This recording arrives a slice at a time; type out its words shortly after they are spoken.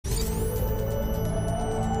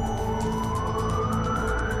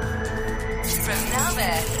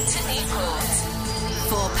Narberth to Newport.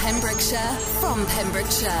 For Pembrokeshire, from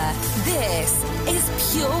Pembrokeshire, this is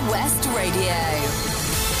Pure West Radio.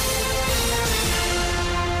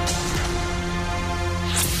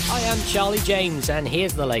 Hi, I'm Charlie James, and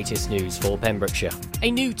here's the latest news for Pembrokeshire.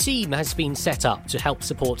 A new team has been set up to help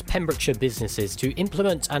support Pembrokeshire businesses to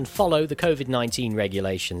implement and follow the COVID-19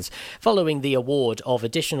 regulations. Following the award of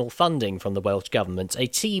additional funding from the Welsh Government, a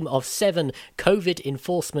team of 7 COVID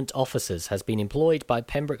enforcement officers has been employed by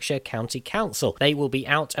Pembrokeshire County Council. They will be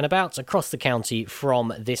out and about across the county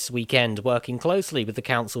from this weekend, working closely with the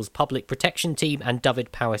council's public protection team and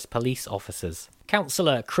Dyfed-Powys police officers.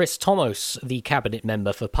 Councillor Chris Thomas, the Cabinet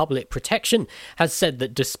Member for Public Protection, has said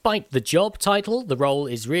that despite the job title, the role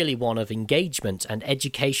is really one of engagement and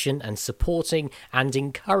education and supporting and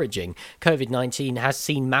encouraging. COVID-19 has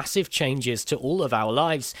seen massive changes to all of our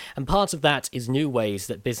lives, and part of that is new ways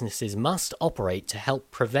that businesses must operate to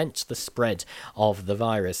help prevent the spread of the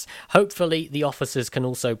virus. Hopefully, the officers can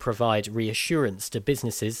also provide reassurance to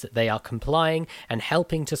businesses that they are complying and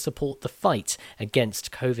helping to support the fight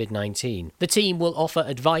against COVID-19. The team will offer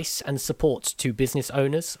advice and support to business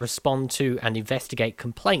owners, respond to and investigate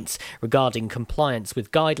complaints regarding compliance with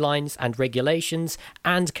guidelines and regulations,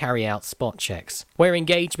 and carry out spot checks. Where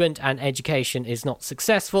engagement and education is not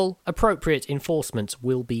successful, appropriate enforcement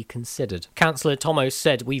will be considered. Councillor Thomas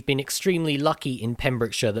said, "We've been extremely lucky in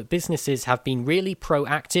Pembrokeshire that businesses have been really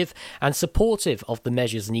proactive and supportive of the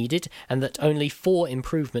measures needed, and that only 4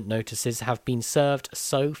 improvement notices have been served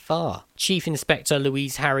so far." Chief Inspector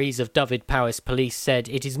Louise Harries of Dyfed-Powys Police said,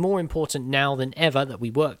 "It is more important now than ever that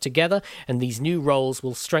we work together, and these new roles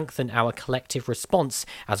will strengthen our collective response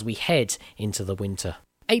as we head into the winter."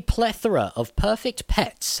 A plethora of perfect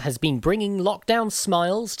pets has been bringing lockdown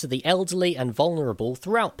smiles to the elderly and vulnerable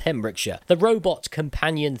throughout Pembrokeshire. The robot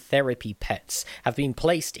companion therapy pets have been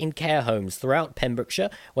placed in care homes throughout Pembrokeshire,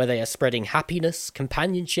 where they are spreading happiness,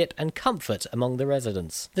 companionship and comfort among the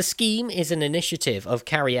residents. The scheme is an initiative of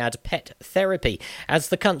Cariad Pet Therapy. As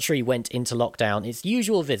the country went into lockdown, its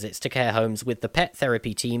usual visits to care homes with the pet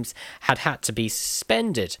therapy teams had to be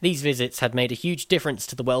suspended. These visits had made a huge difference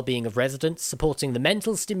to the well-being of residents, supporting the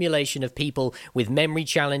mental stimulation of people with memory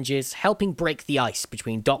challenges, helping break the ice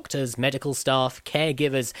between doctors, medical staff,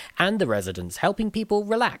 caregivers and the residents, helping people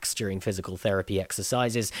relax during physical therapy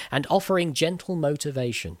exercises and offering gentle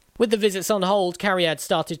motivation. With the visits on hold, Cariad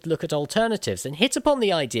started to look at alternatives and hit upon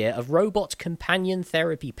the idea of robot companion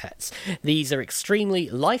therapy pets. These are extremely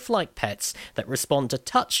lifelike pets that respond to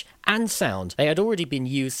touch and sound. They had already been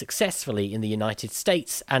used successfully in the United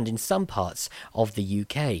States and in some parts of the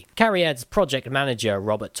UK. Cariad's project manager,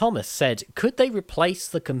 Robert Thomas, said, "Could they replace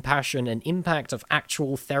the compassion and impact of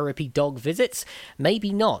actual therapy dog visits?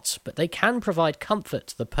 Maybe not, but they can provide comfort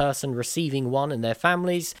to the person receiving one and their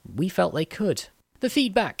families. We felt they could." The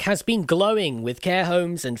feedback has been glowing, with care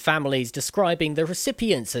homes and families describing the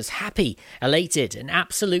recipients as happy, elated and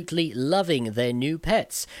absolutely loving their new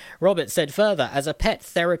pets. Robert said further, "As a pet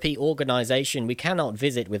therapy organisation, we cannot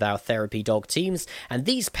visit with our therapy dog teams, and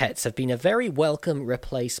these pets have been a very welcome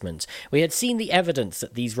replacement. We had seen the evidence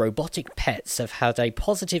that these robotic pets have had a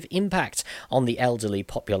positive impact on the elderly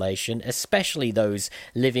population, especially those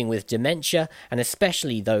living with dementia and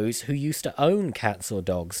especially those who used to own cats or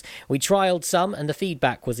dogs. We trialled some and the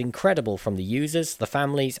feedback was incredible from the users, the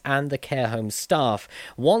families and the care home staff.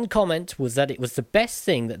 One comment was that it was the best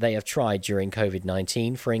thing that they have tried during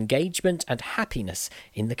COVID-19 for engagement and happiness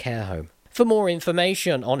in the care home." For more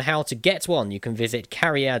information on how to get one, you can visit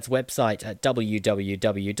Cariad's website at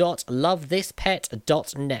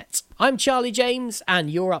www.lovethispet.net. I'm Charlie James,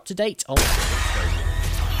 and you're up to date on...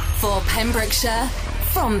 For Pembrokeshire,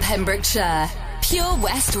 from Pembrokeshire, Pure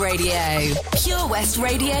West Radio. Pure West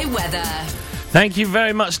Radio weather. Thank you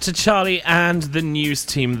very much to Charlie and the news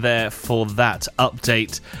team there for that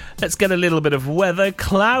update. Let's get a little bit of weather.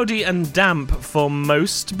 Cloudy and damp for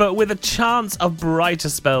most, but with a chance of brighter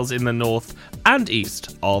spells in the north and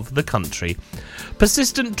east of the country.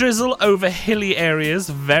 Persistent drizzle over hilly areas,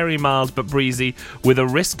 very mild but breezy, with a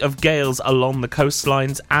risk of gales along the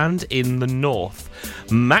coastlines and in the north.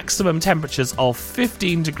 Maximum temperatures of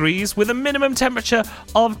 15 degrees with a minimum temperature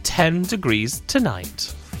of 10 degrees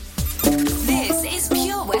tonight. This is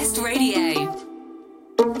Pure West Radio.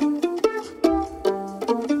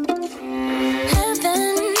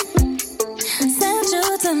 Heaven sent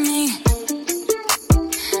you to me.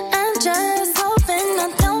 I'm just hoping I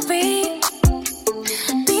don't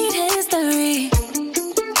repeat history.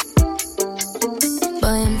 Boy,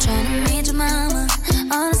 I'm trying to meet your mama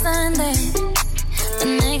on a Sunday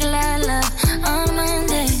and make a lot of love on a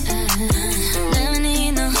Monday. Never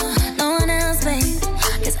need no one else, babe.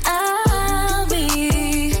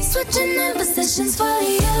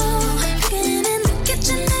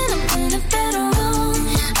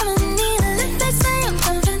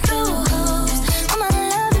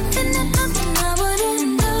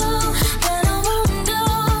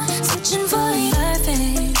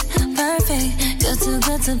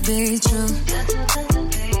 be true.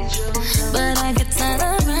 But I get tired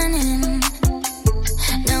of running.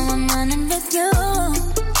 Now I'm running with you.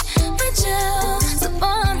 With you. So boy,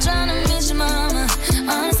 I'm trying to meet your mama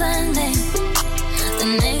on Sunday. The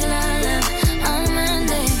nigga I love on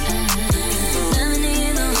Monday. Never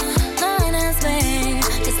need no night ass babe.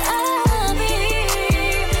 'Cause I'll be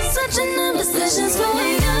switching up positions for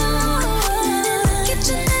you.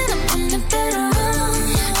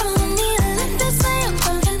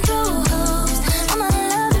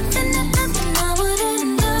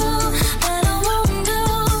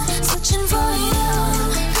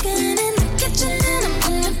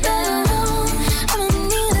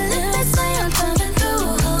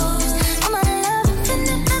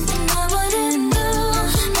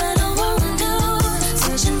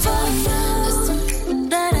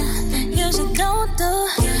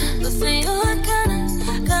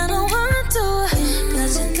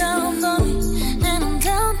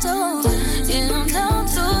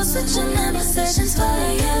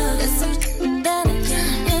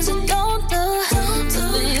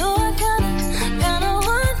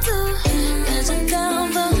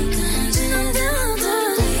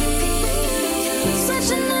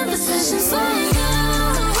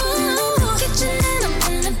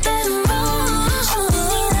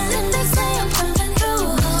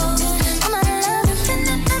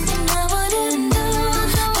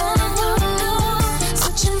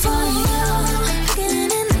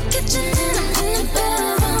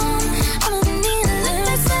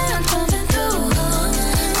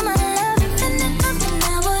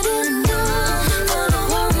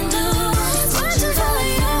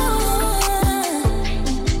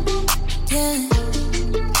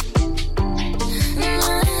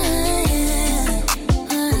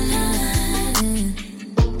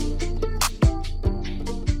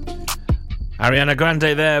 Ariana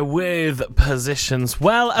Grande there with Positions.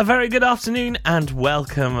 Well, a very good afternoon and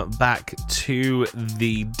welcome back to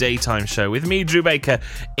the daytime show with me, Drew Baker,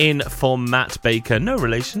 in for Matt Baker, no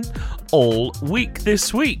relation, all week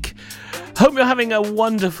this week. Hope you're having a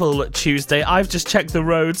wonderful Tuesday. I've just checked the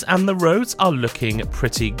roads and the roads are looking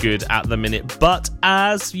pretty good at the minute. But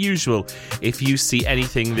as usual, if you see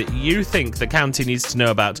anything that you think the county needs to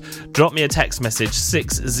know about, drop me a text message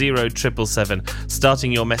 60777,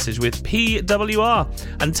 starting your message with PWR,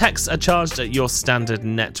 and texts are charged at your standard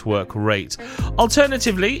network rate.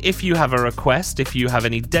 Alternatively, if you have a request, if you have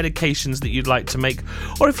any dedications that you'd like to make,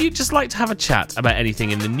 or if you'd just like to have a chat about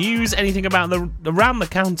anything in the news, anything about around the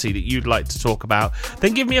county that you'd like to talk about,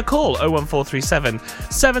 then give me a call, 01437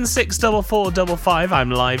 764455. I'm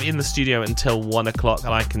live in the studio until 1 o'clock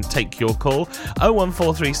and I can take your call,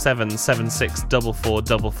 01437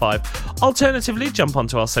 764455. Alternatively, jump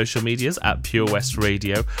onto our social medias at Pure West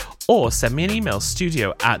Radio or send me an email,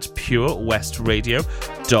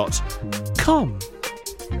 studio@purewestradio.com.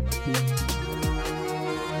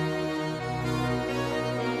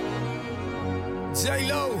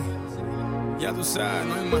 J-Lo, ya tú sabes,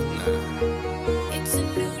 no hay más nada. It's a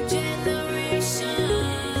new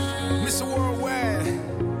generation. Mr. Worldwide.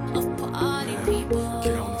 Of party people.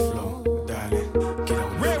 Get on the floor, darling. Get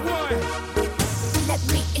on the floor. Red one. Let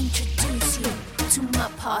me introduce you to my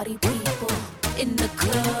party people in the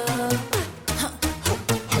club.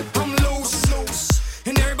 I'm loose,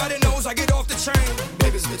 and everybody knows I get off the train.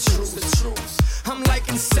 Baby's the truth. I'm like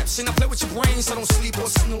Inception. I play with your brain, so don't sleep or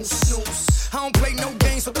snooze. I don't play no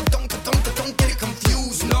games, so don't get it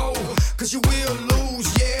confused, no. 'Cause you will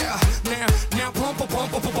lose, yeah. Now pump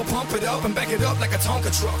it up and back it up like a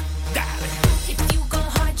Tonka truck. Darling. If you go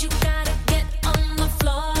hard, you gotta get on the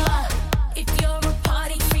floor. If you're a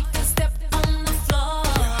party freak, then step on the floor.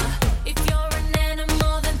 If you're an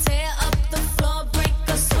animal, then tear up the floor. Break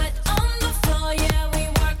a sweat on the floor, yeah, we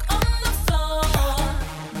work on the floor.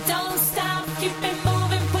 Don't stop, keep it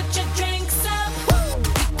moving, put your drinks up.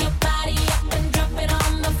 Pick your body up and drop it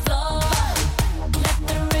on the floor. Let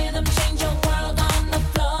the rhythm change your world on the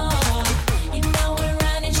floor. You know we're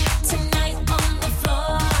running tonight on the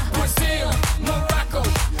floor. Brazil, Morocco,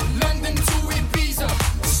 London to Ibiza,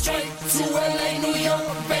 straight to LA, New York,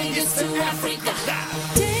 Vegas to Africa.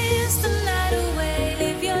 Dance the night away,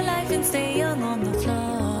 live your life and stay young on the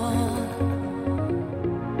floor.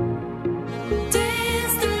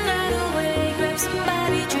 Dance the night away, grab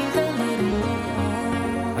somebody, drink a little more.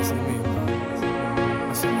 Así mismo,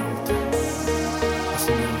 así me gusta,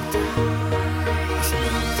 así me gusta, así me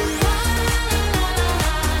gusta.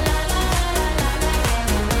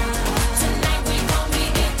 Tonight we gon' be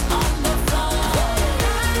it on the floor.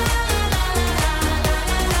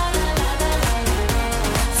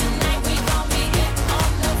 Tonight we gon' be it on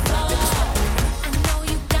the floor. I know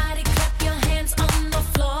you got it, clap your hands on the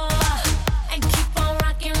floor.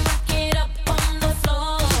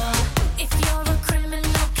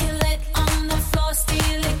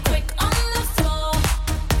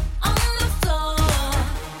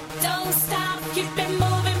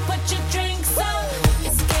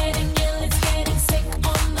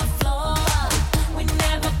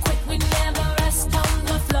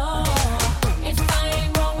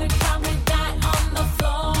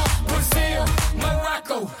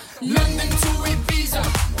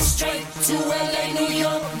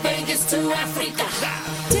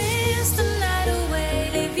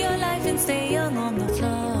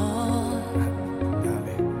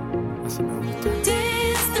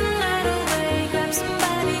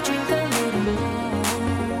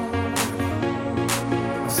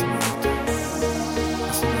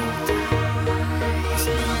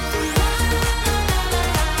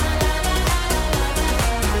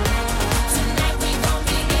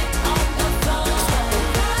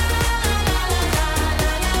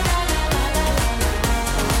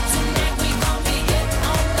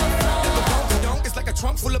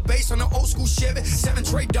 bass on an old school Chevy. 7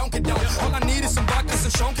 Trey Donkey Donk. All I need is some vodka,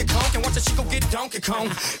 some Shonky Conk, and watch a chico get Donkey Kong.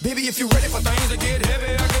 Baby, if you ready for things to get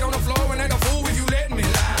heavy, I get on the floor and act a fool if you let me.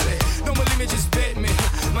 Lolly, don't believe me, just bet me.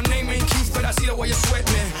 My name ain't Keith, but I see the way you sweat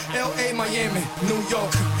me. L.A., Miami, New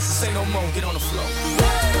York, say no more, get on the floor.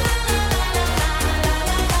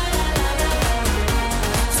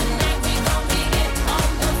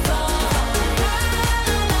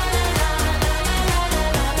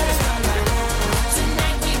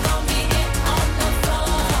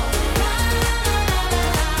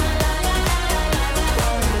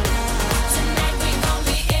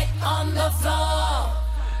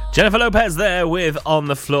 Jennifer Lopez there with On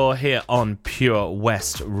the Floor here on Pure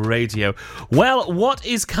West Radio. Well, what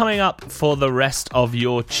is coming up for the rest of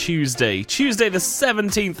your Tuesday? Tuesday the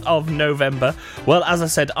 17th of November. Well, as I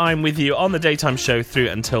said, I'm with you on the daytime show through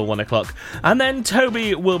until 1 o'clock. And then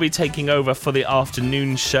Toby will be taking over for the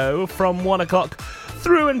afternoon show from 1 o'clock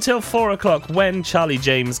through until 4 o'clock when Charlie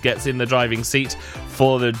James gets in the driving seat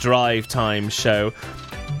for the drive time show.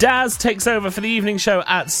 Daz takes over for the evening show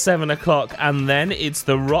at 7 o'clock, and then it's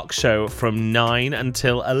the rock show from 9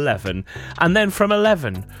 until 11. And then from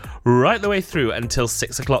 11 right the way through until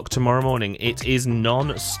 6 o'clock tomorrow morning, it is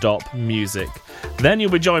non-stop music. Then you'll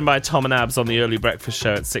be joined by Tom and Abs on the early breakfast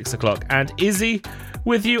show at 6 o'clock, and Izzy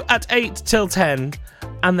with you at 8 till 10.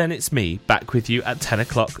 And then it's me back with you at 10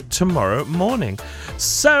 o'clock tomorrow morning.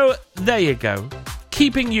 So there you go,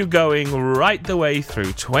 keeping you going right the way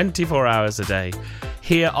through 24 hours a day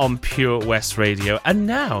here on Pure West Radio. And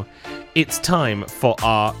now it's time for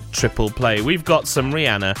our triple play. We've got some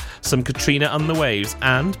Rihanna, some Katrina and the Waves,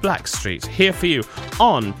 and Blackstreet here for you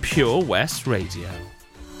on Pure West Radio.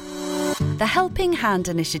 The Helping Hand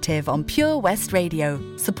Initiative on Pure West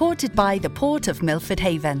Radio, supported by the Port of Milford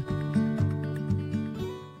Haven.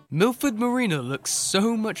 Milford Marina looks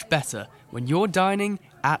so much better when you're dining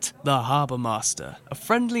at the Harbour Master, a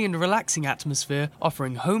friendly and relaxing atmosphere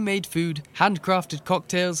offering homemade food, handcrafted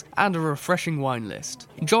cocktails, and a refreshing wine list.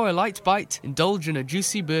 Enjoy a light bite, indulge in a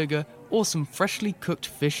juicy burger, or some freshly cooked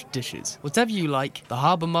fish dishes. Whatever you like, the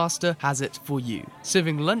Harbour Master has it for you.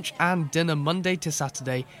 Serving lunch and dinner Monday to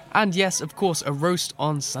Saturday, and yes, of course, a roast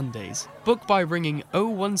on Sundays. Book by ringing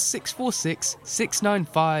 01646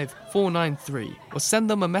 695 493 or send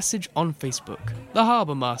them a message on Facebook. The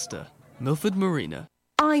Harbour Master, Milford Marina.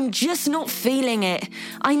 I'm just not feeling it.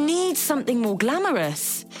 I need something more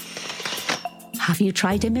glamorous. Have you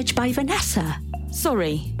tried Image by Vanessa?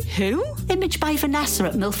 Sorry, who? Image by Vanessa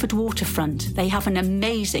at Milford Waterfront. They have an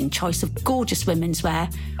amazing choice of gorgeous women's wear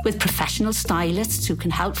with professional stylists who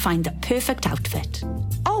can help find the perfect outfit.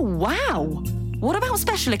 Oh, wow. What about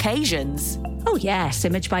special occasions? Oh yes,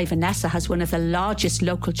 Image by Vanessa has one of the largest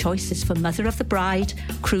local choices for Mother of the Bride,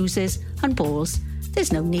 cruises and balls.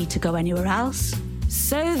 There's no need to go anywhere else.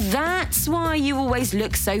 So that's why you always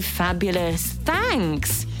look so fabulous.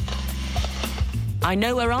 Thanks. I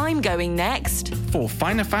know where I'm going next. For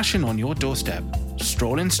finer fashion on your doorstep,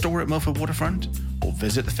 stroll in store at Milford Waterfront or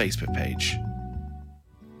visit the Facebook page.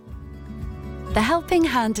 The Helping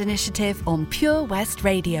Hand Initiative on Pure West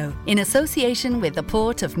Radio, in association with the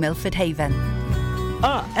Port of Milford Haven.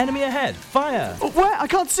 Ah, enemy ahead. Fire. Oh, where? I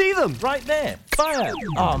can't see them. Right there. Fire.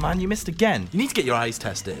 Oh, man, you missed again. You need to get your eyes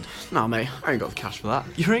tested. Nah, mate, I ain't got the cash for that.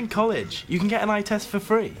 You're in college. You can get an eye test for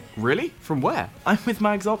free. Really? From where? I'm with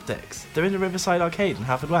Mags Optics. They're in the Riverside Arcade in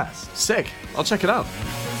Haverfordwest. Sick. I'll check it out.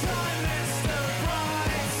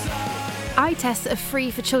 Eye tests are free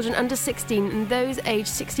for children under 16 and those aged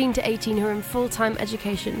 16 to 18 who are in full-time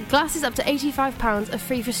education. Glasses up to £85 are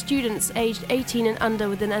free for students aged 18 and under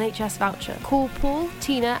with an NHS voucher. Call Paul,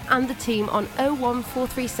 Tina and the team on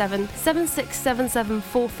 01437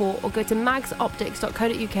 767744 or go to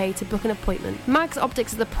magsoptics.co.uk to book an appointment. Mags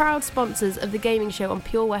Optics are the proud sponsors of the gaming show on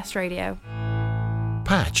Pure West Radio.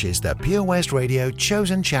 Patch is the Pure West Radio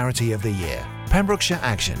chosen charity of the year. Pembrokeshire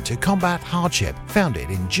Action to Combat Hardship, founded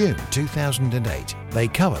in June 2008. They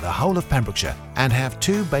cover the whole of Pembrokeshire and have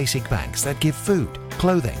 2 basic banks that give food,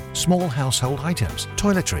 clothing, small household items,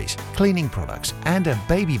 toiletries, cleaning products, and a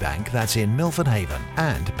baby bank that's in Milford Haven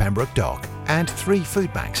and Pembroke Dock, and 3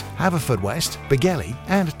 food banks, Haverfordwest, Begelly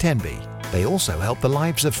and Tenby. They also help the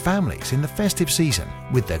lives of families in the festive season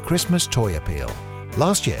with their Christmas toy appeal.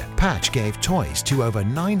 Last year, Patch gave toys to over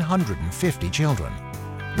 950 children.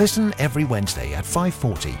 Listen every Wednesday at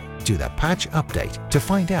 5:40 to the Patch Update to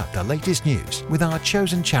find out the latest news with our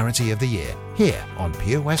chosen charity of the year here on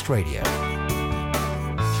Pure West Radio.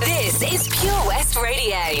 This is Pure West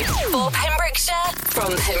Radio for Pembrokeshire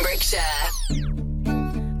from Pembrokeshire.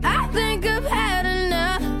 I think I've had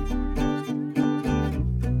enough.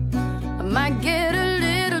 I might get a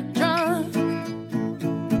little drunk.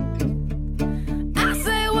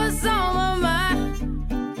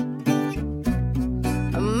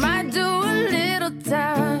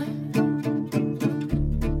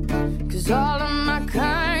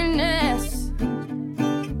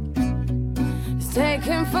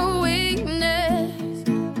 taken for weakness.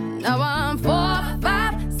 Now I'm 4 or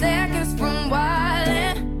 5 seconds from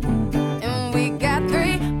wildin', and we got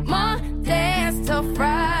 3 more days till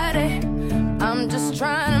Friday. I'm just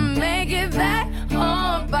trying to make it back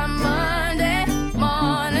home by Monday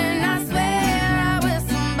morning. I swear I wish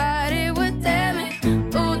somebody would tell me,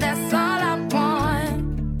 ooh, that's all I want.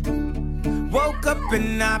 Woke up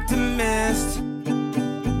an optimist.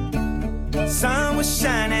 Sun was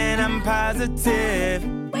shining, I'm positive.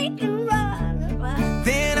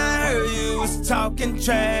 Then I heard you was talking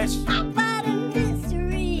trash.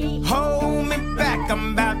 Hold me back,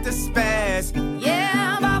 I'm about to spaz.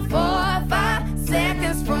 Yeah, about 4 or 5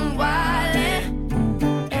 seconds from wildin',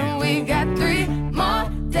 and we got 3 more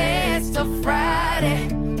days till Friday.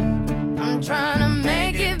 I'm trying to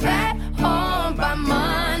make it back home by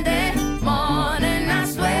Monday morning. I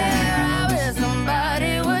swear I wish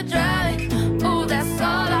somebody would drive me. Ooh, that's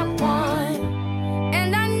all I want.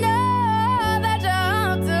 And I know that you're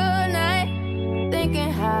home tonight,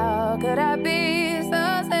 thinking how could I be so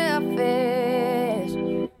selfish?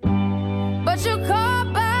 But you called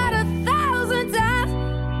about 1,000 times,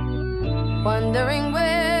 wondering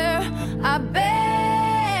where I've been.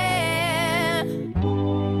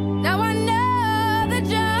 Now I know that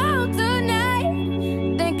you're home tonight,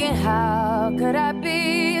 thinking how could I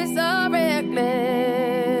be so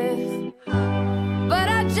reckless? But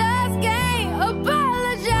I just can't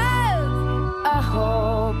apologize. I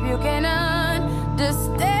hope you can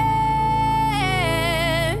understand.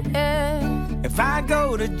 If I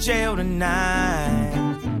go to jail tonight,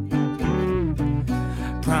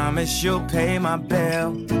 promise you'll pay my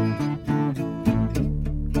bill.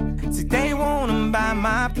 See, they wanna buy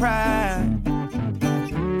my pride,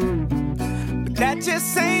 but that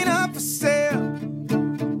just ain't up for sale.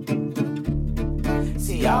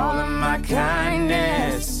 See, all of my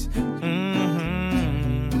kindness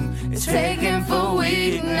is taken for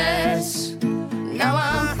weakness. Now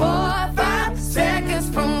I'm 4 or 5 seconds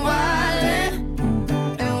from wildin',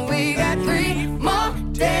 and we got 3 more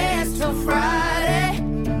days till Friday.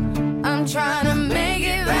 I'm trying to make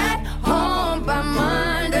it back home by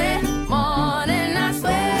Monday morning. I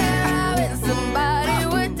swear I wish somebody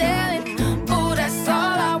would tell me, ooh, that's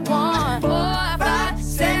all I want. 4 or 5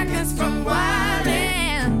 seconds from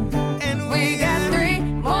wildin', and we got 3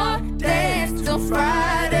 more days till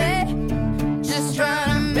Friday. Just trying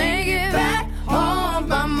to make it back home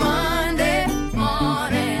by Monday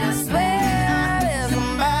morning. I swear I wish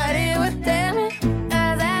somebody would tell me,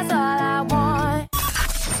 'cause that's all I want.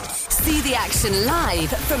 See the action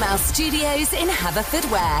live from our studios in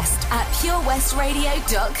Haverfordwest at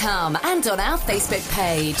purewestradio.com and on our Facebook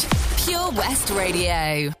page, Pure West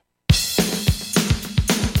Radio.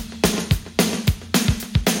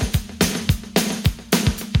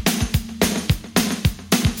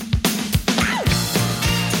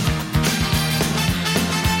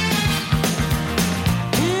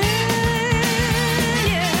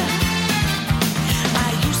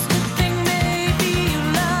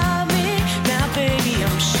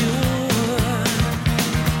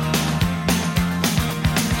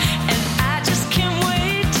 And I just can't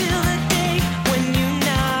wait till the day when you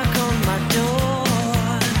knock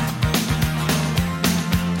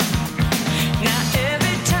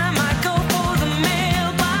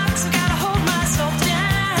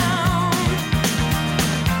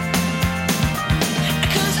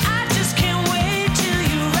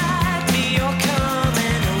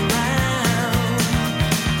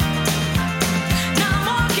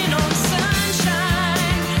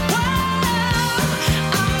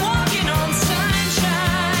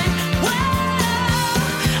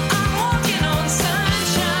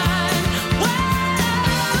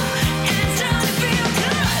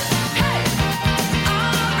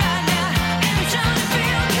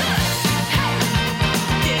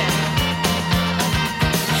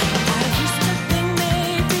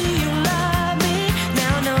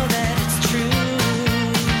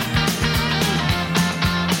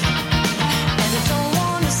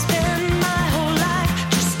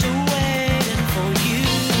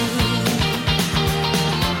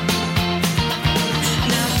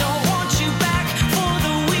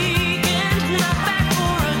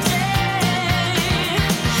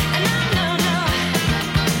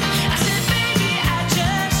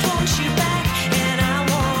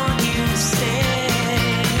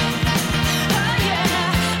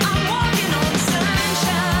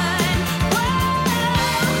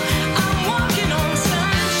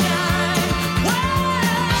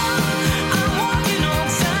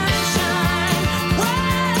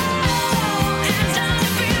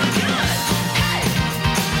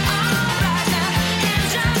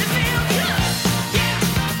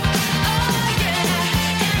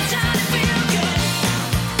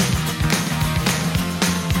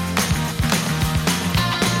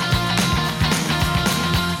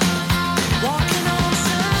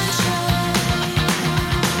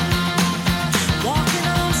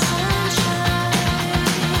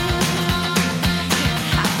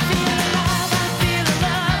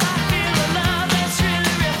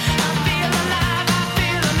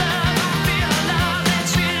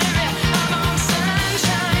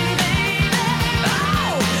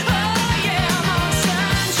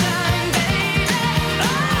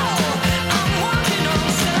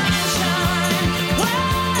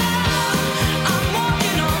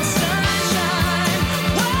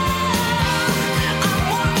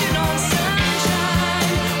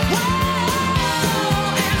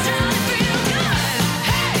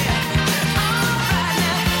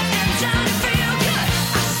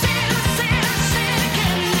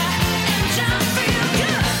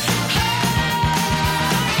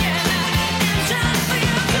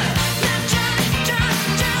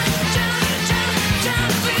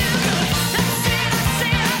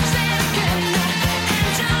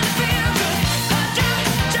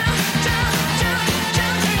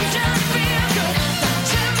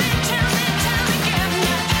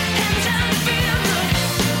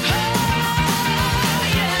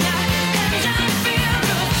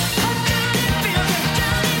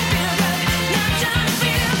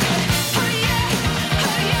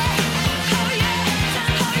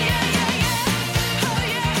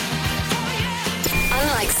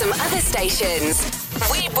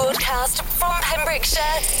Connections. We broadcast from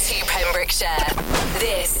Pembrokeshire to Pembrokeshire.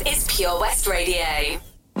 This is Pure West Radio.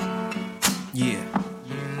 Yeah.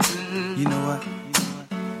 You know what?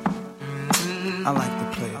 I like the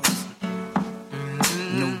players.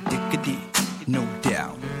 No diggity, no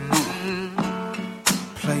doubt.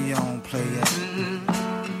 Play on, play it.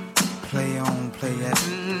 Play on, play it.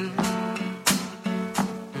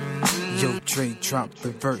 Yo, Dre, drop the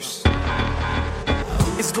verse.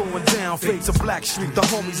 It's going down, fade to Black Street. The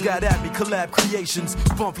homies got at me, collab creations.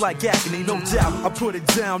 Bump like agony, no doubt. I put it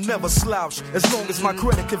down, never slouch. As long as my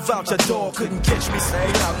credit can vouch, a dog couldn't catch me. Say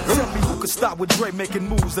out. Tell me who could stop with Dre making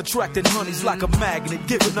moves, attracting honeys like a magnet,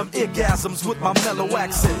 giving them orgasms with my mellow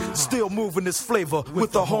accent. Still moving this flavor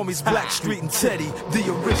with the homies Black Street and Teddy,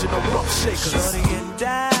 the original rough shakers. Shutting it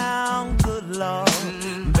down, good lord.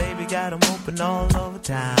 Baby got 'em open all over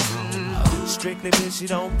town. Strictly bitch, you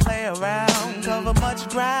don't play around. Cover much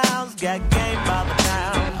grounds, got game by the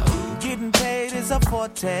town. Getting paid is a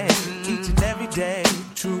forte, each and every day.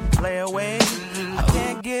 True play away. I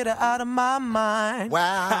can't get her out of my mind.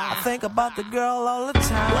 Wow. I think about the girl all the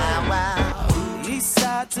time. Wow, wow. East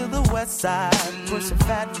side to the west side, pushing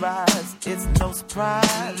fat rides, it's no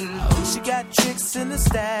surprise. She got tricks in the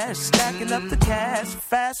stash, stacking up the cash,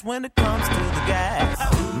 fast when it comes to the gas.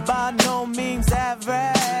 By no means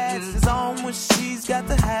average, it's on when she's got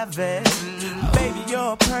to have it. Baby,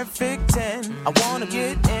 you're a perfect 10, I wanna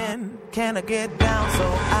get in, can I get down so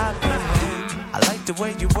I can win? I like the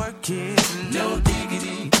way you work it, no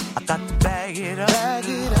diggity, I got to bag it up. Bag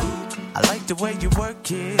it up. I like the way you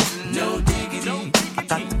work it, no diggity, I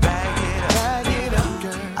got to bag it up. Bag it up,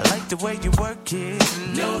 girl. I like the way you work it,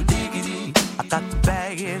 no diggity, I got to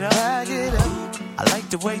bag it up. Bag it up. I like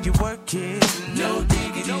the way you work it, no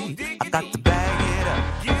diggity, I got to bag it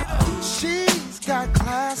up. She's got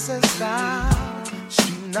class and style,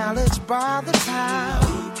 street knowledge by the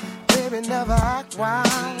pound. Baby never act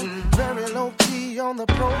wild, very low key on the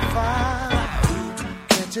profile.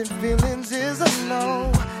 Catching feelings is a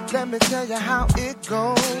no. Let me tell you how it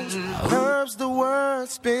goes. Curves the word,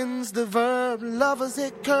 spins the verb. Lovers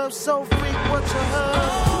it curves so freak what you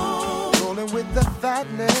heard. Rolling with the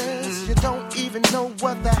fatness, you don't even know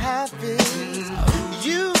what the half is.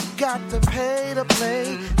 You got to pay to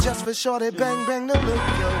play, just for shorty bang bang to look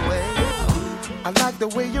your way. I like the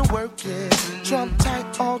way you work it, Trump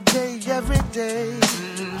tight all day, every day.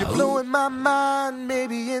 You're blowing my mind,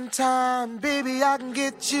 maybe in time, baby, I can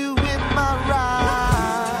get you in my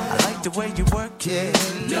ride. I like the way you work it,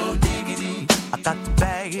 no diggity, I got to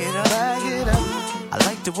bag it up. Bag it up. I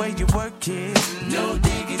like the way you work it, no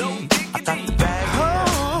diggity, I got to bag it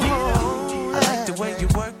up. I like the way you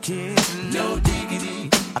work it, no diggity,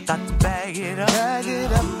 I got to bag it up. Bag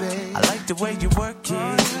it up, babe. I like the way you work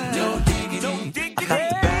it, no diggity, I got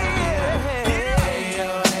to bag it up.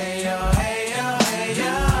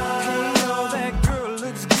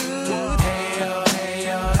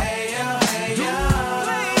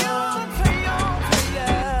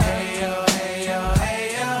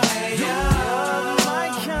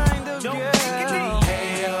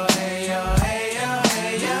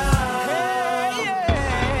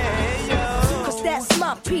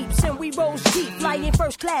 Rose deep, flying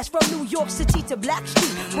first class from New York City to Black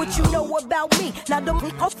Street. What you know about me? Now the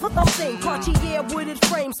I'm saying Cartier wooded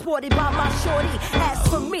frame sported by my shorty. As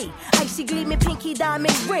for me, icy gleaming pinky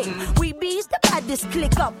diamond ring. We bees the baddest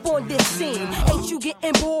click up on this scene. Ain't you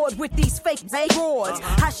getting bored with these fake roars?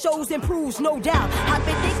 High shows improves, no doubt. I've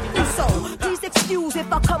been thinking so. Please excuse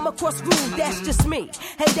if I come across rude. That's just me,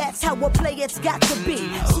 and that's how a player's got to be.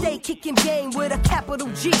 Stay kicking game with a capital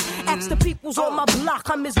G. Ask the peoples on my block,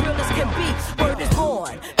 I'm as real as can be. Word is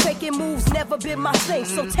born, faking moves never been my thing.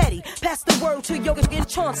 So Teddy, pass the word to Yoga and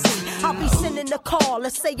Chauncey. I'll be sending the call,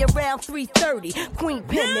 let's say around 3:30. Queen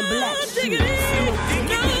Pen and Black Shoes. I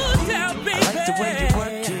like the way you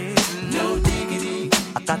work it, no diggity,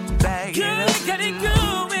 I got to bag it up. I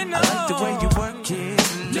like the way you work it,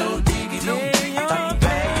 no diggity, I got to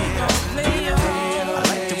bag it up. I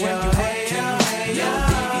like the way you work it, no diggity,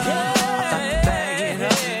 I got to bag it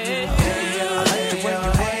up. I like the way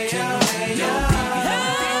you work it, no diggity, I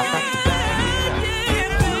got to bag it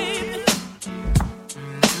up.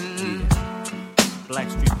 Black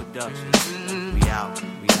Street Productions. We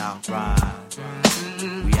out, ride.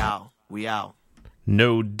 We out.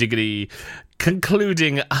 No diggity.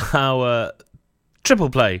 Concluding our Triple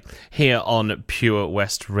Play here on Pure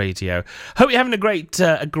West Radio. Hope you're having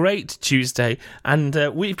a great Tuesday, and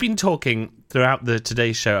we've been talking throughout the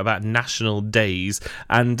Today Show about national days,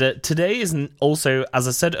 and today is also, as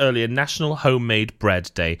I said earlier, National Homemade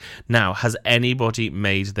Bread Day. Now, has anybody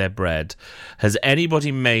made their bread? Has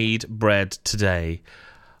anybody made bread today?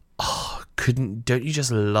 Oh, don't you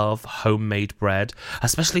just love homemade bread?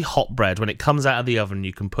 Especially hot bread. When it comes out of the oven,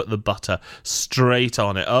 you can put the butter straight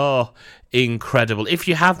on it. Oh, incredible. If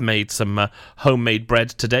you have made some homemade bread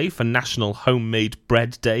today for National Homemade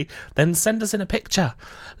Bread Day, then send us in a picture.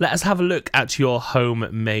 Let us have a look at your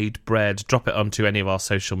homemade bread. Drop it onto any of our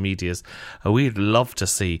social medias. We'd love to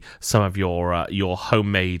see some of your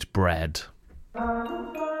homemade bread.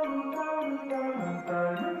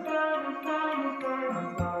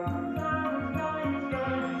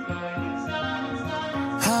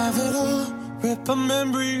 Have it all, rip the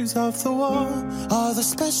memories of the war. All the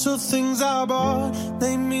special things I bought,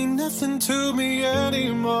 they mean nothing to me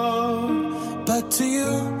anymore. But to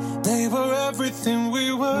you, they were everything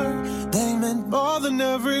we were. They meant more than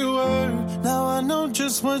every word. Now I know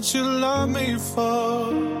just what you love me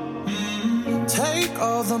for. Take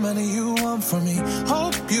all the money you want from me.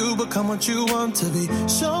 Hope you become what you want to be.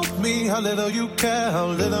 Show me how little you care, how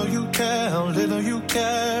little you care, how little you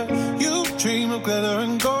care. You dream of glitter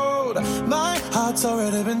and gold. My heart's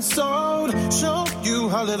already been sold. Show you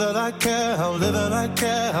how little I care, how little I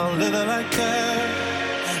care, how little I care.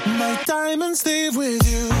 My diamonds leave with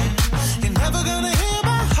you. You're never gonna hear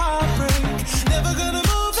my heart break. Never gonna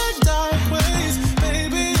move in dark ways.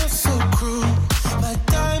 Baby, you're so cruel. My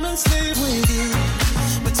diamonds leave with you.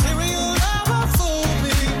 Material never fooled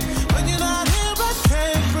me. When you're not here, I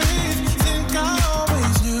can't breathe. Think I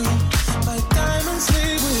always knew. My diamonds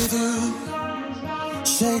leave with you.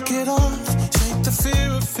 Shake it off. Shake the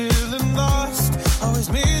fear of feeling lost. Always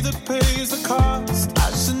me that pays the cost.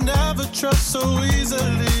 I should never trust so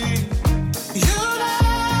easily. You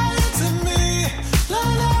lied to me.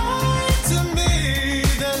 Lied to me.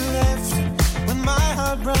 Then left with my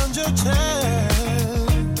heart round your chest.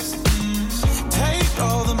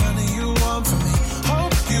 All the money you want from me.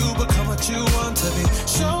 Hope you become what you want to be.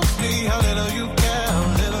 Show me how little you care, how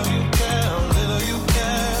little you care, how little you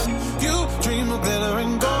care. You dream of glitter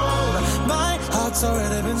and gold. My heart's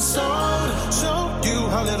already been sold. Show you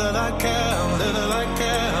how little I care, how little I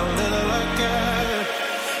care, how little I care.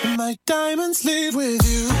 My diamonds leave with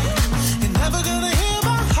you. You're never gonna hear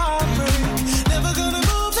my heart break. Never gonna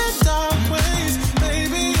move in dark ways.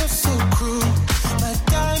 Baby, you're so cruel. My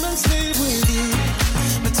diamonds leave with you.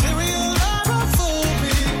 Material never fooled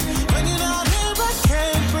me. When you're not here, I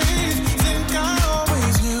can't breathe. Think I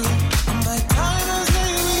always knew. My diamonds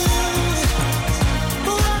leave with you.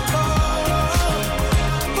 Ooh, oh,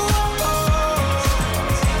 ooh, oh.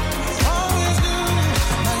 Always knew.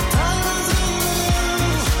 My diamonds leave with you.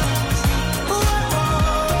 Ooh, oh,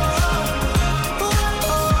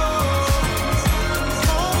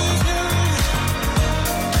 always knew.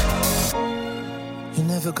 You're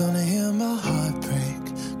never gonna hear my heart break.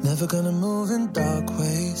 Never gonna move in dark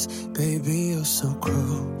ways. Baby, you're so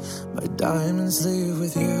cruel. My diamonds leave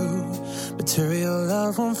with you. Material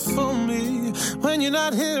love won't fool me. When you're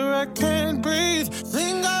not here, I can't breathe.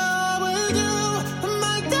 Think I always do.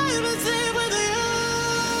 My diamonds leave with you.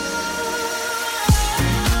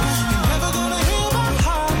 You're never gonna hear my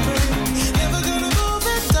heart break. Never gonna move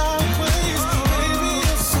in dark ways. Baby,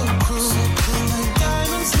 you're so cruel. My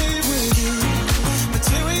diamonds leave with you.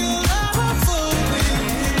 Material love won't fool me.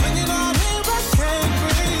 When you're not here, I can't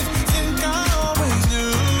breathe. Think I always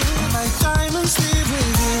knew. My diamonds leave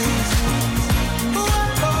with you.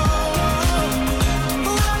 Ooh, oh,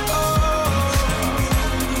 ooh, oh,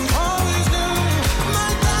 always knew. My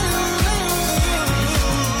diamonds leave with you.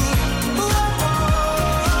 Ooh, oh,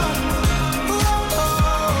 ooh,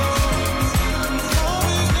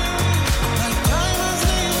 always knew. My diamonds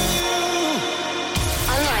leave with you.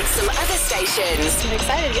 Unlike some other stations, I'm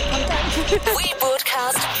excited to get pumped up. We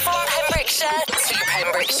broadcast from Pembrokeshire to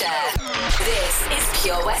Pembrokeshire. This is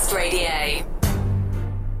Pure West Radio.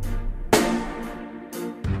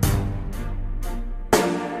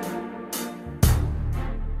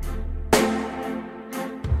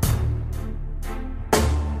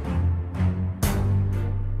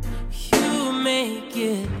 You make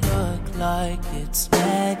it look like it's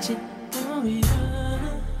magic. Oh,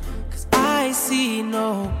 yeah. 'Cause I see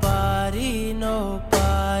nobody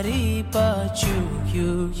but you.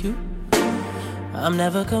 I'm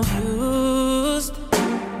never confused.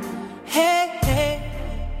 Hey,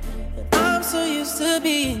 I'm so used to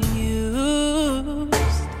being used.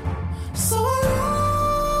 So I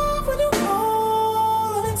love when you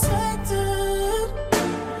call unexpected.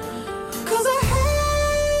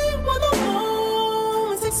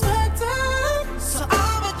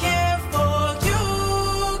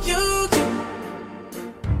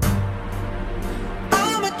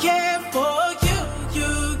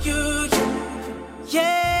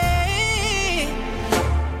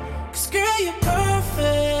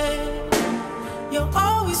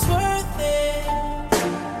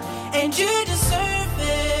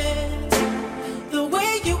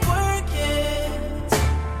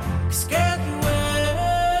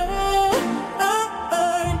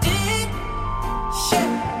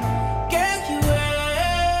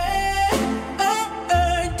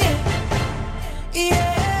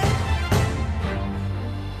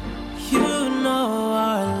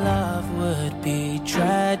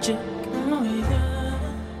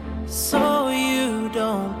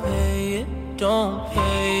 don't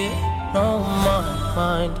pay no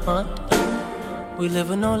mind. We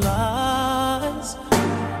live in no lies.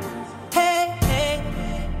 Hey,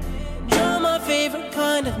 you're my favorite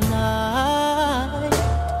kind of night.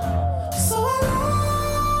 So I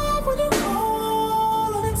love when you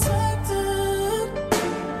call unexpected.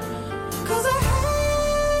 'Cause I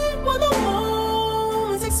hate when the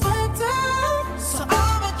moment's expected. So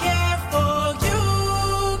I'ma care for you.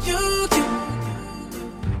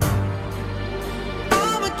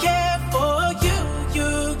 I'ma care for you.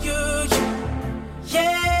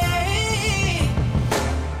 Yeah.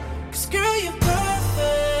 'Cause girl, you're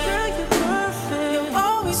perfect. You're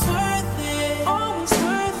always worth it.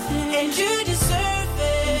 And you deserve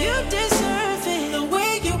it. The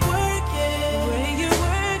way you work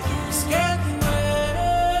it. 'Cause girl, you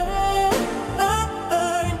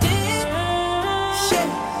earned it. Yeah.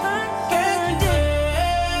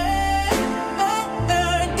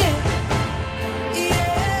 Earned it.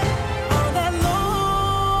 Yeah. All that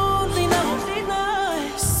lonely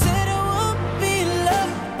night. Said it would be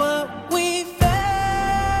love, but we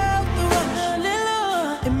felt the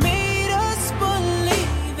rush. It made us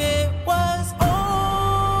believe it was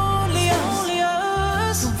only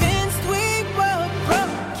us. Convinced we were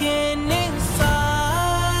broken inside.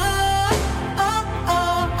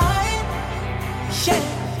 Yeah,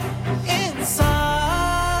 inside.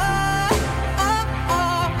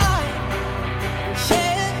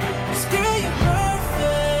 Yeah, 'cause girl, you're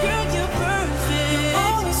perfect. You're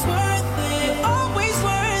always worth it.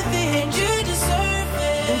 And you deserve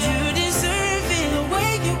it. The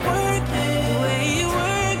way you work it.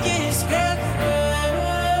 'Cause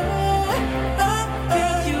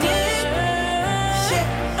girl, you did. Yeah,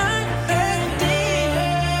 earned it.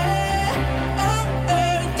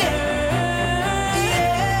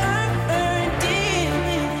 Yeah, earned it.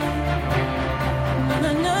 Na,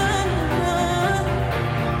 na, na.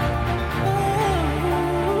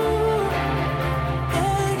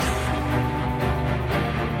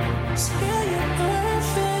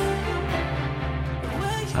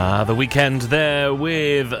 The Weekend there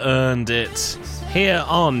with Earned It here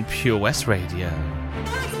on Pure West Radio.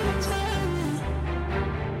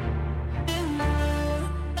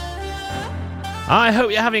 I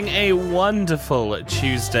hope you're having a wonderful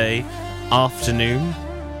Tuesday afternoon.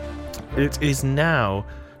 It is now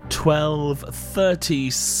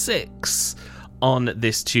 12:36 on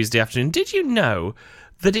this Tuesday afternoon. Did you know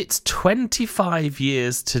that it's 25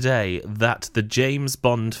 years today that the James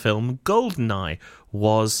Bond film GoldenEye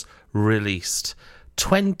was released?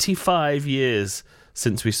 25 years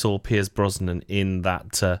since we saw Pierce Brosnan in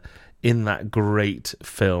that great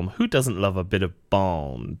film. Who doesn't love a bit of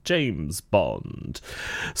Bond? James Bond.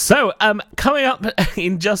 So, coming up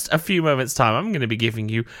in just a few moments' time, I'm going to be giving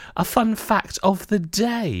you a fun fact of the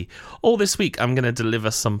day. All this week, I'm going to deliver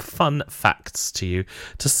some fun facts to you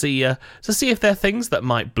to see if they're things that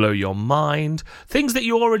might blow your mind, things that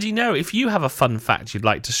you already know. If you have a fun fact you'd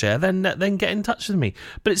like to share, then get in touch with me.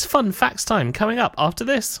 But it's fun facts time coming up after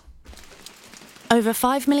this. Over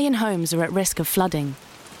 5 million homes are at risk of flooding.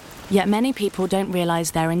 Yet many people don't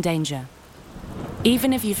realise they're in danger.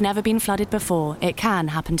 Even if you've never been flooded before, it can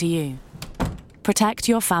happen to you. Protect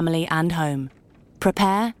your family and home.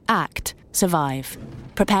 Prepare, act, survive.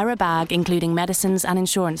 Prepare a bag including medicines and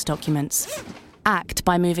insurance documents. Act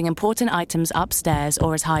by moving important items upstairs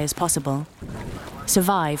or as high as possible.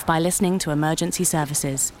 Survive by listening to emergency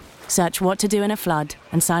services. Search what to do in a flood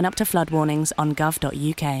and sign up to flood warnings on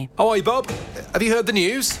gov.uk. Oh, hey, Bob. Have you heard the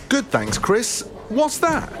news? Good, thanks, Chris. What's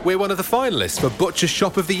that? We're one of the finalists for Butcher's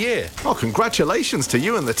Shop of the Year. Oh, congratulations to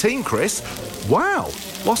you and the team, Chris. Wow,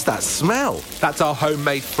 what's that smell? That's our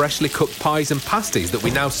homemade freshly cooked pies and pasties that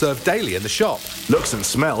we now serve daily in the shop. Looks and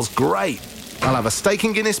smells great. I'll have a steak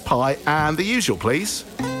and Guinness pie and the usual, please.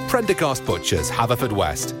 Prendergast Butchers,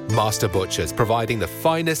 Haverfordwest. Master Butchers, providing the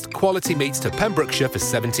finest quality meats to Pembrokeshire for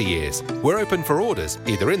 70 years. We're open for orders,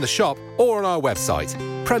 either in the shop or on our website,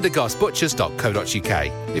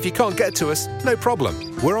 prendergastbutchers.co.uk. If you can't get to us, no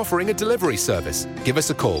problem. We're offering a delivery service. Give us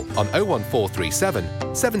a call on 01437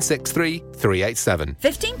 763 387.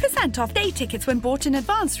 15% off day tickets when bought in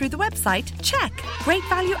advance through the website? Check. Great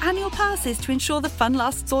value annual passes to ensure the fun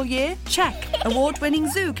lasts all year? Check. Award-winning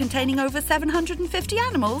zoo containing over 750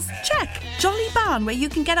 animals? Check. Jolly barn where you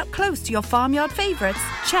can get up close to your farmyard favourites?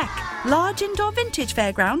 Check. Large indoor vintage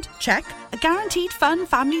fairground? Check. A guaranteed fun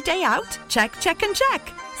family day out? Check, check and check.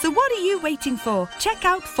 So what are you waiting for? Check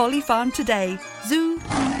out Folly Farm today. Zoo,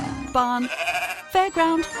 barn,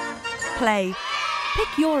 fairground, play.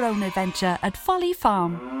 Pick your own adventure at Folly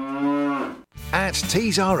Farm. At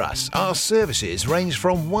Tees R Us, our services range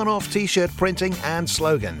from one-off t-shirt printing and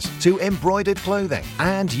slogans to embroidered clothing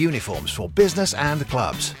and uniforms for business and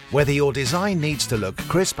clubs. Whether your design needs to look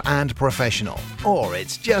crisp and professional or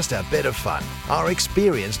it's just a bit of fun, our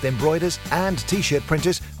experienced embroiders and t-shirt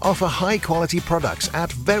printers offer high-quality products at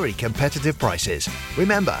very competitive prices.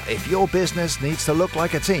 Remember, if your business needs to look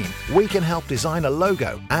like a team, we can help design a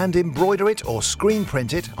logo and embroider it or screen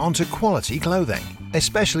print it onto quality clothing,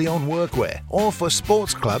 especially on workwear or for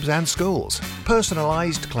sports clubs and schools.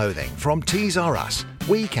 Personalised clothing from Tees R Us.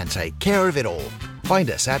 We can take care of it all. Find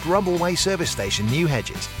us at Rumbleway Service Station, New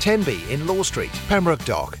Hedges, 10B in Law Street, Pembroke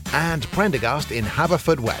Dock and Prendergast in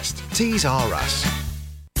Haverfordwest. Tees R Us.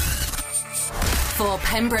 For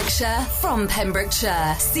Pembrokeshire, from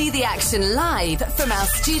Pembrokeshire. See the action live from our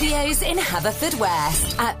studios in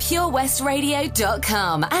Haverfordwest at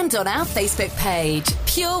purewestradio.com and on our Facebook page,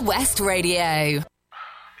 Pure West Radio.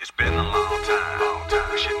 It's been a long time.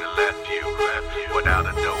 We shouldn't have left you without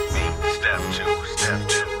a dope beat. Step two, step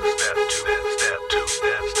two, step two, step two,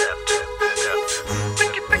 step two, step two.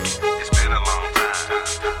 Think it. It's been a long time.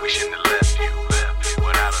 We shouldn't have left you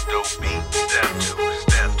without a dope beat. Step two,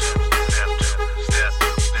 step two, step two, step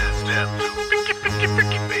two, step two.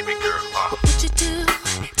 Picky, baby girl. What would you do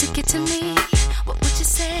to get to me? What would you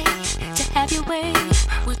say to have your way?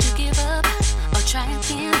 Would you give up or try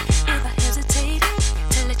again? If I hesitate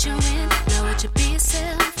to let you in, now would you be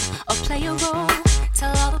yourself or play a role?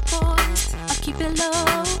 Tell all the boys or keep it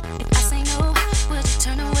low. If I say no, would you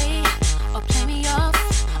turn away or play me off?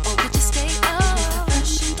 Or would you stay up?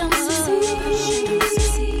 First you don't succeed,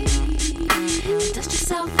 then dust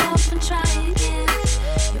yourself off and try again.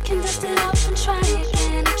 You can dust it off and try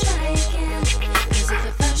again, try again. 'Cause if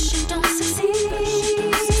at first you don't succeed,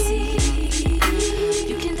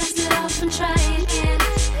 you can dust it off and try again.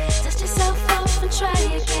 Dust yourself off and try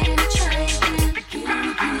again, try again.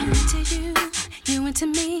 You into you into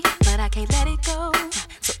me, but I can't let it go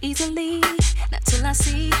so easily. Not till I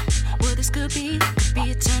see what this could be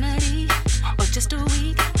eternity or just a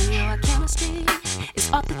week. We know our chemistry is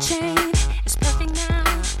off the chain. It's perfect now,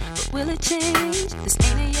 but will it change? This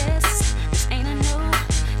ain't a yes, this ain't a no.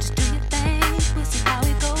 Just do your thing, we'll see how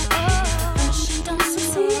it goes. First you don't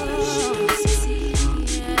succeed,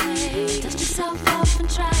 dust yourself off and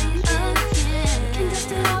try again. You can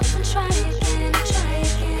dust it off and try again, try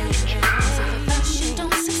again. 'Cause if at first you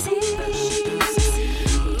don't succeed,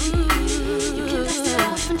 you can dust it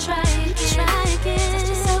off and try again, try again. Dust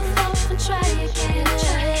yourself off and try again,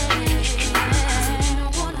 try again. So you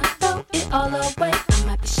don't wanna throw it all away. I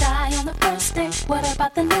might be shy on the first day. What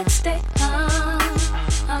about the next day?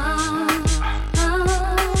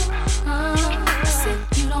 I said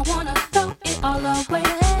you don't wanna throw it all away.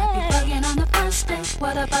 Might be bugging on the first day.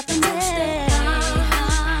 What about the next day?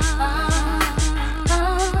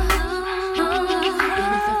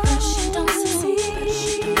 And if at first you don't succeed,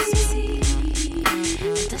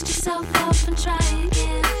 then dust yourself off and try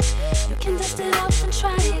again. You can dust it off and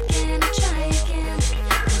try again, try again.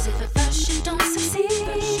 'Cause if at first you don't succeed,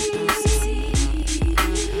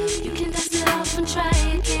 you can dust it off and try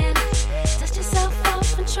again. Dust yourself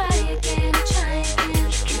off and try again, try again.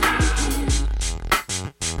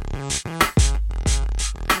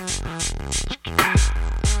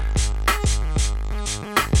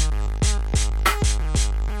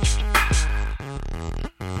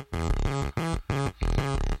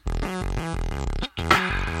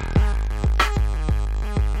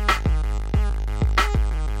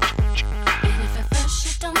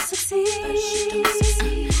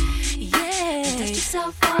 Dust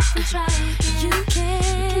yourself off and try again. You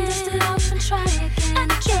can dust it off and try again.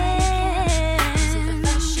 Again. 'Cause if at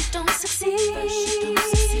first you don't succeed,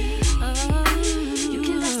 you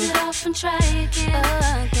can dust it off and try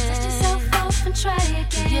again. Dust yourself off and try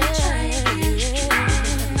again. Try again.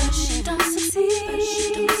 If at first you don't succeed,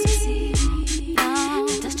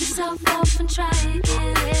 dust yourself off and try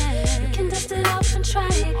again. You can dust it off and try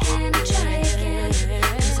again. Try again.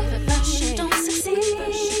 'Cause if at first you don't succeed,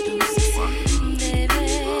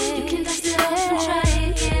 you can dust it off and try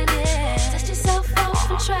again. Dust yourself off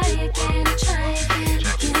and try again. Try again.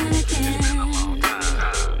 Again, again.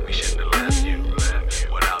 We shouldn't have left you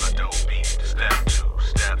without a dope beat. Step two,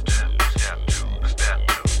 step two, step two, step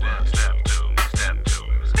two, step two, step two.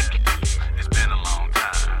 It's been a long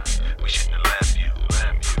time. We shouldn't have left you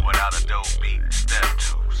without a dope beat. Step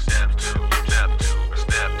two, step two, step two,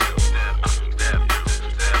 step two, step two, step two,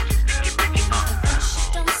 step two.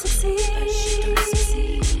 Don't succeed,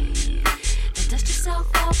 then dust yourself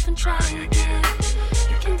off and try again.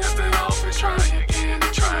 You can dust it off and try again,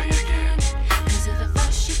 try again. 'Cause if at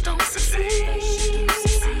first you don't succeed,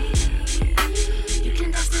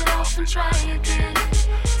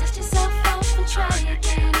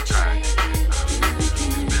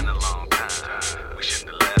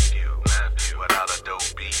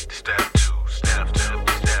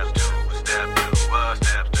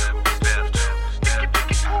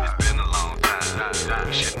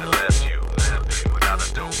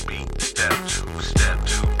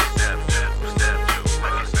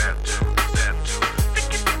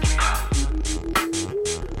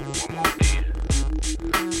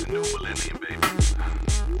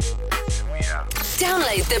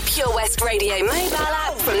 Download the Pure West Radio mobile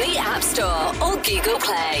app from the App Store or Google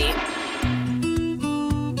Play.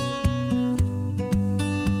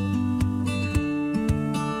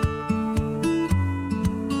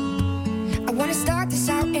 I wanna start this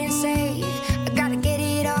out and say I gotta get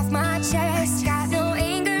it off my chest. Got no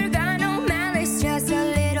anger, got no malice, just a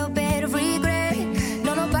little bit of regret.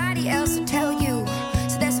 No, nobody else will tell you,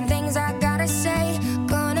 so there's some things I gotta say.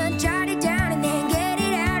 Gonna jot it down and then get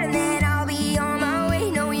it out, and then I'll be on my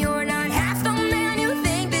way. No, you're not half the man you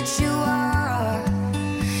think that you are,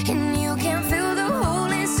 and you can fill the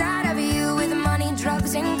hole inside of you with money,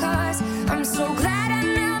 drugs, and cars. I'm so glad I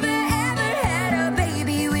never ever had a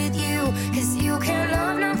baby with you, 'cause you can't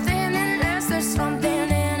love nothing unless there's something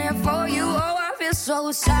in it for you. Oh, I feel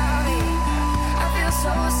so sorry, I feel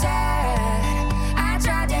so sad. I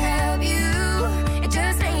tried to help you, it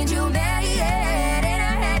just made you mad, and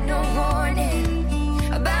I had no warning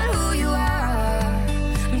about who you are.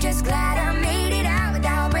 I'm just glad I made it out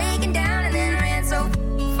without breaking down, and then ran so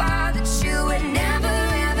far that you would never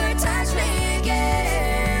ever touch me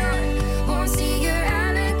again. Won't see your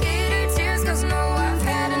alligator tears, 'cause no, I've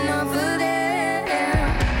had enough of them.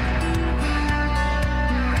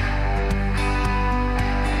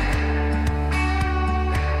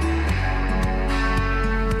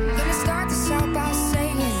 Gonna start this out by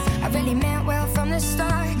saying I really meant well from the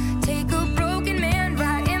start. Take a broken man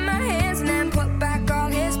right in my hands and then put back all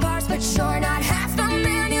his parts. But you're not half the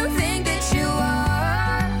man you think that you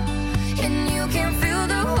are, and you can fill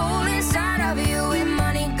the hole inside of you with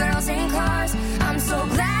money, girls, and cars. I'm so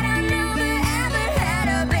glad I never ever had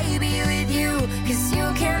a baby with you, 'cause you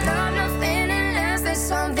can't love nothing unless there's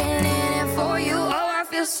something in it for you. Oh, I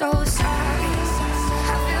feel so sorry,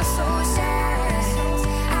 I feel so sad.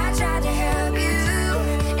 I tried to help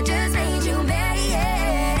you, it just made you mad,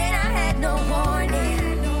 and I had no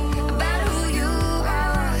warning about who you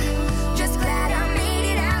are. Just glad I made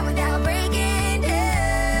it out without breaking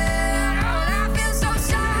down. Oh, I feel so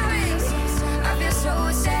sorry, I feel so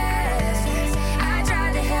sad. I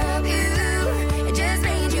tried to help you, it just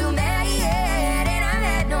made you mad, and I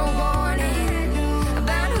had no warning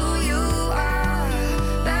about who you are,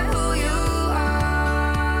 about who you are.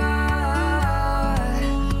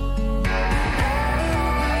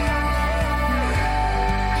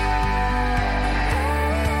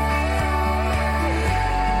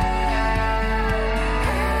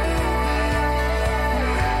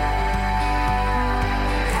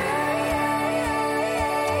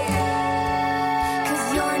 Cause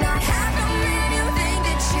you're not half the man you think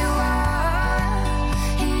that you are,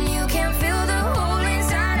 and you can fill the hole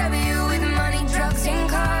inside of you with money, drugs, and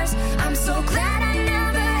cars. I'm so glad I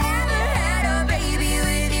never ever had a baby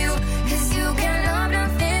with you, 'cause you can love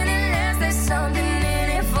nothing unless there's something in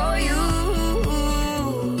it for you.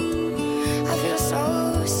 I feel so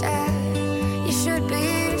sad, you should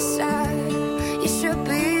be sad, you should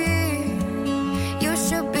be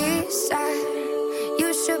sad,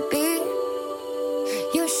 you should be,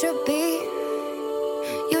 you should be,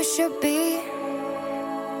 you should be.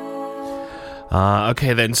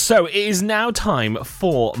 Okay then, so it is now time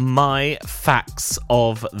for my facts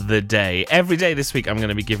of the day. Every day this week I'm going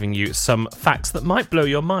to be giving you some facts that might blow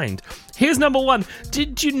your mind. Here's number one.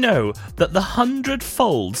 Did you know that the 100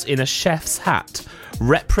 folds in a chef's hat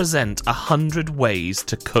represent 100 ways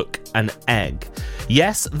to cook an egg?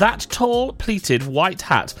 Yes, that tall, pleated white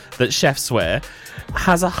hat that chefs wear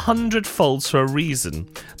has 100 folds for a reason.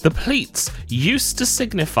 The pleats used to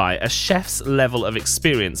signify a chef's level of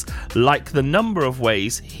experience, like the number of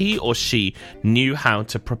ways he or she knew how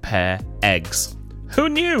to prepare eggs. Who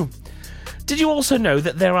knew? Did you also know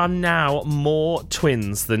that there are now more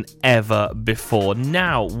twins than ever before?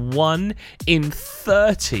 Now, 1 in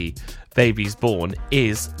 30 babies born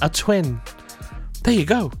is a twin. There you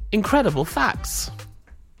go. Incredible facts.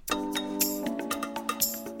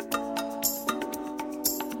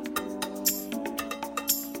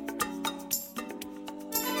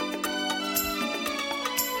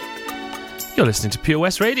 You're listening to Pure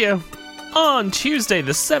West Radio on Tuesday,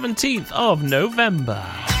 the 17th of November.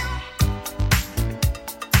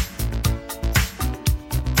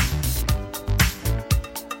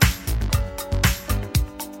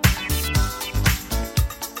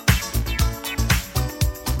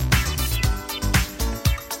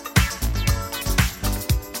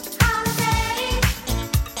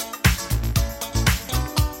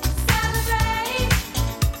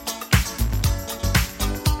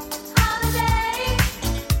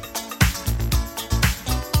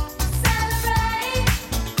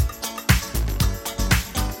 Celebrate.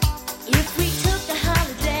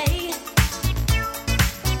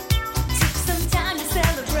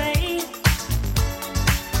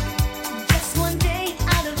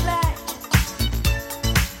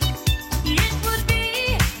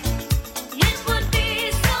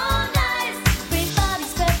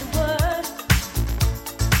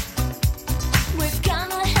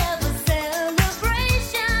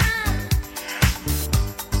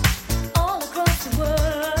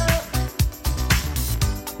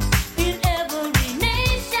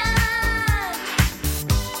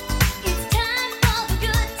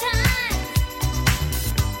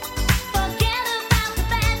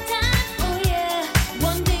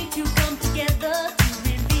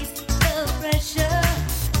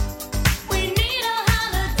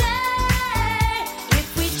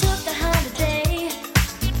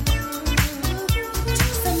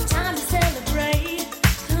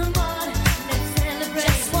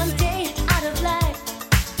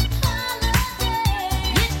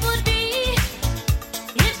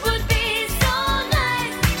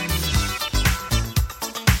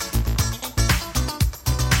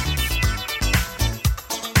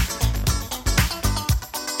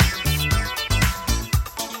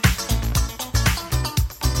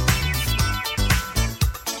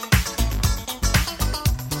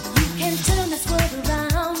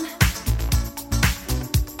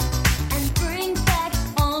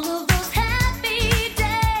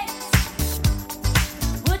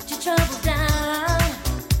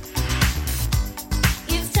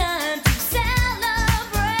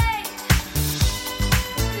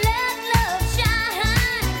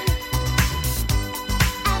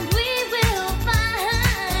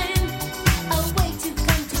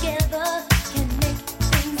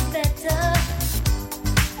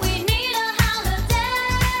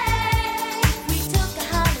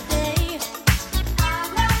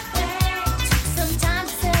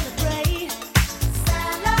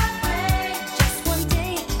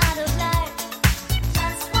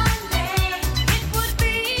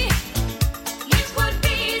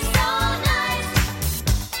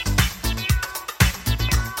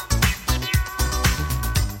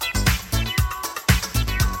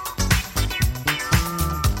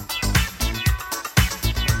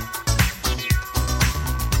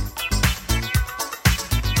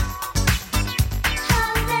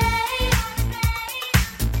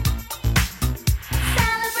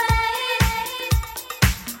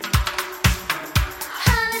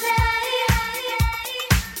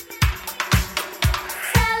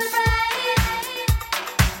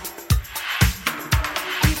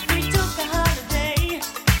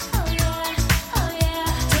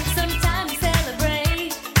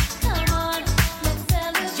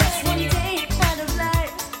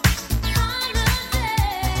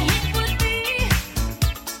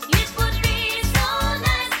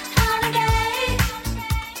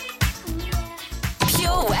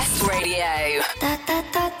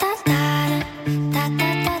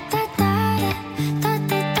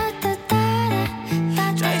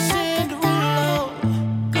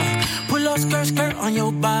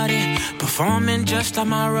 flesh like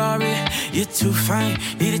my Rari. You're too fine,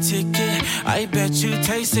 need a ticket. I bet you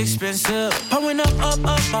taste expensive. Pouring up all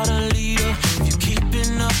the leader. If you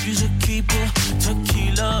keeping up, you should keep it.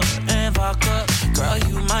 Tequila and vodka. Girl,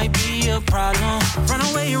 you might be a problem. Run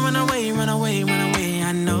away, run away, run away, run away.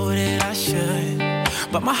 I know that I should,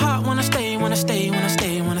 but my heart wanna stay, wanna stay, wanna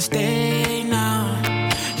stay, wanna stay now.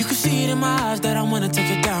 You can see it in my eyes that I wanna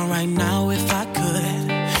take it down right now if I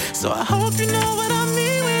could. So I hope you know what I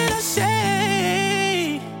mean when I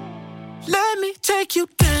say, let me take you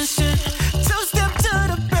dancing. Two-step to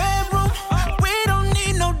the bedroom. We don't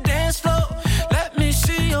need no dance floor. Let me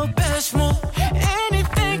see your best move.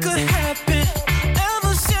 Anything could happen.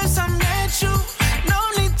 Ever since I met you, no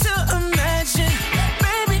need to imagine.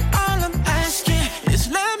 Baby, all I'm asking is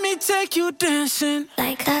let me take you dancing.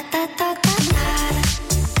 Like da da da da da.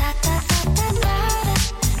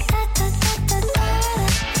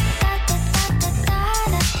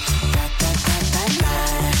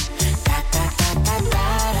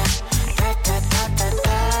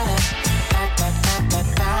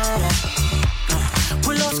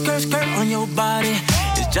 Skirt on your body.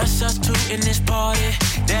 It's just us two in this party.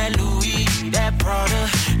 That Louis, that Prada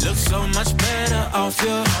looks so much better off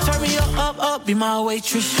you. Turn me up, be my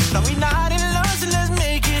waitress. No, we not in love, so let's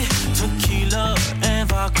make it. Tequila and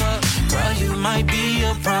vodka. Girl, you might be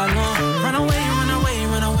a problem. Run away, run away,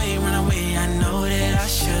 run away, run away. I know that I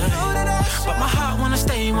should, but my heart wanna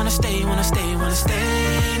stay, wanna stay, wanna stay, wanna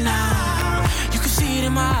stay now. You can see it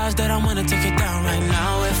in my eyes that I wanna take it down right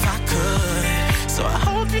now if I could. So I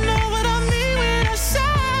hope you know what I mean when I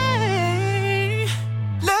say,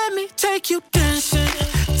 let me take you dancing.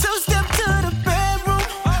 Two-step to the bedroom.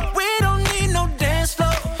 We don't need no dance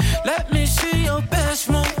floor. Let me see your best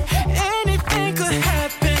move. Anything could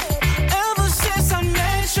happen. Ever since I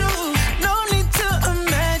met you, no need to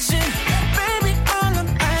imagine. Baby, all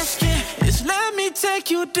I'm asking is let me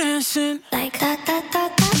take you dancing. Like da da da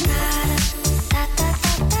da da.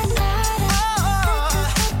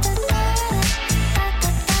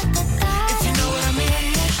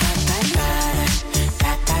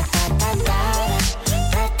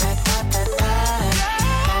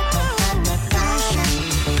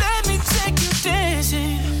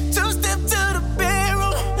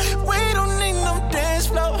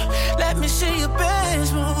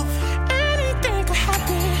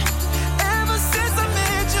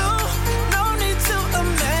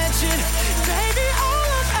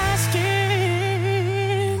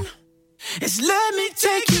 Let me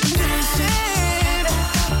take you dancing.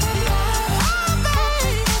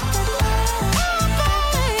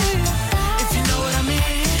 If you know what I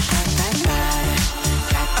mean.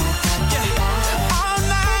 All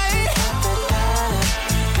night.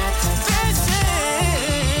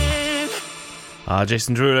 Dancing.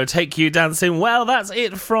 Jason Derulo, Take You Dancing. Well, that's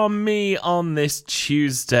it from me on this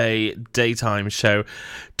Tuesday daytime show.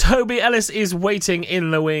 Toby Ellis is waiting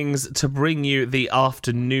in the wings to bring you the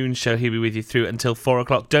afternoon show. He'll be with you through until 4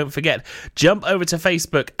 o'clock. Don't forget, jump over to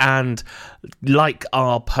Facebook and like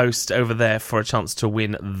our post over there for a chance to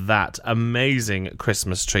win that amazing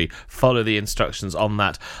Christmas tree. Follow the instructions on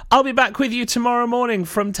that. I'll be back with you tomorrow morning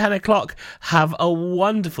from 10 o'clock. Have a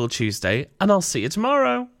wonderful Tuesday, and I'll see you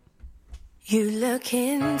tomorrow. You look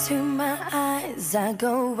into my eyes, I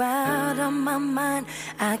go out on my mind.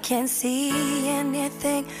 I can't see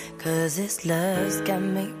anything, 'cause this love's got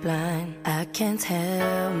me blind. I can't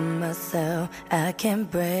tell myself, I can't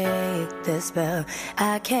break the spell.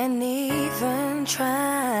 I can't even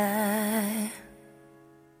try.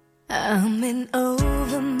 I'm in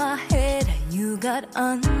over my head, you got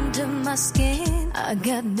under my skin. I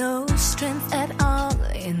got no strength at all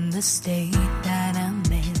in the state that I'm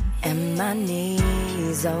in. And my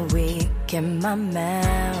knees are weak and my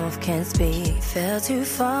mouth can't speak. Fell too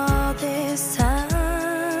far this time.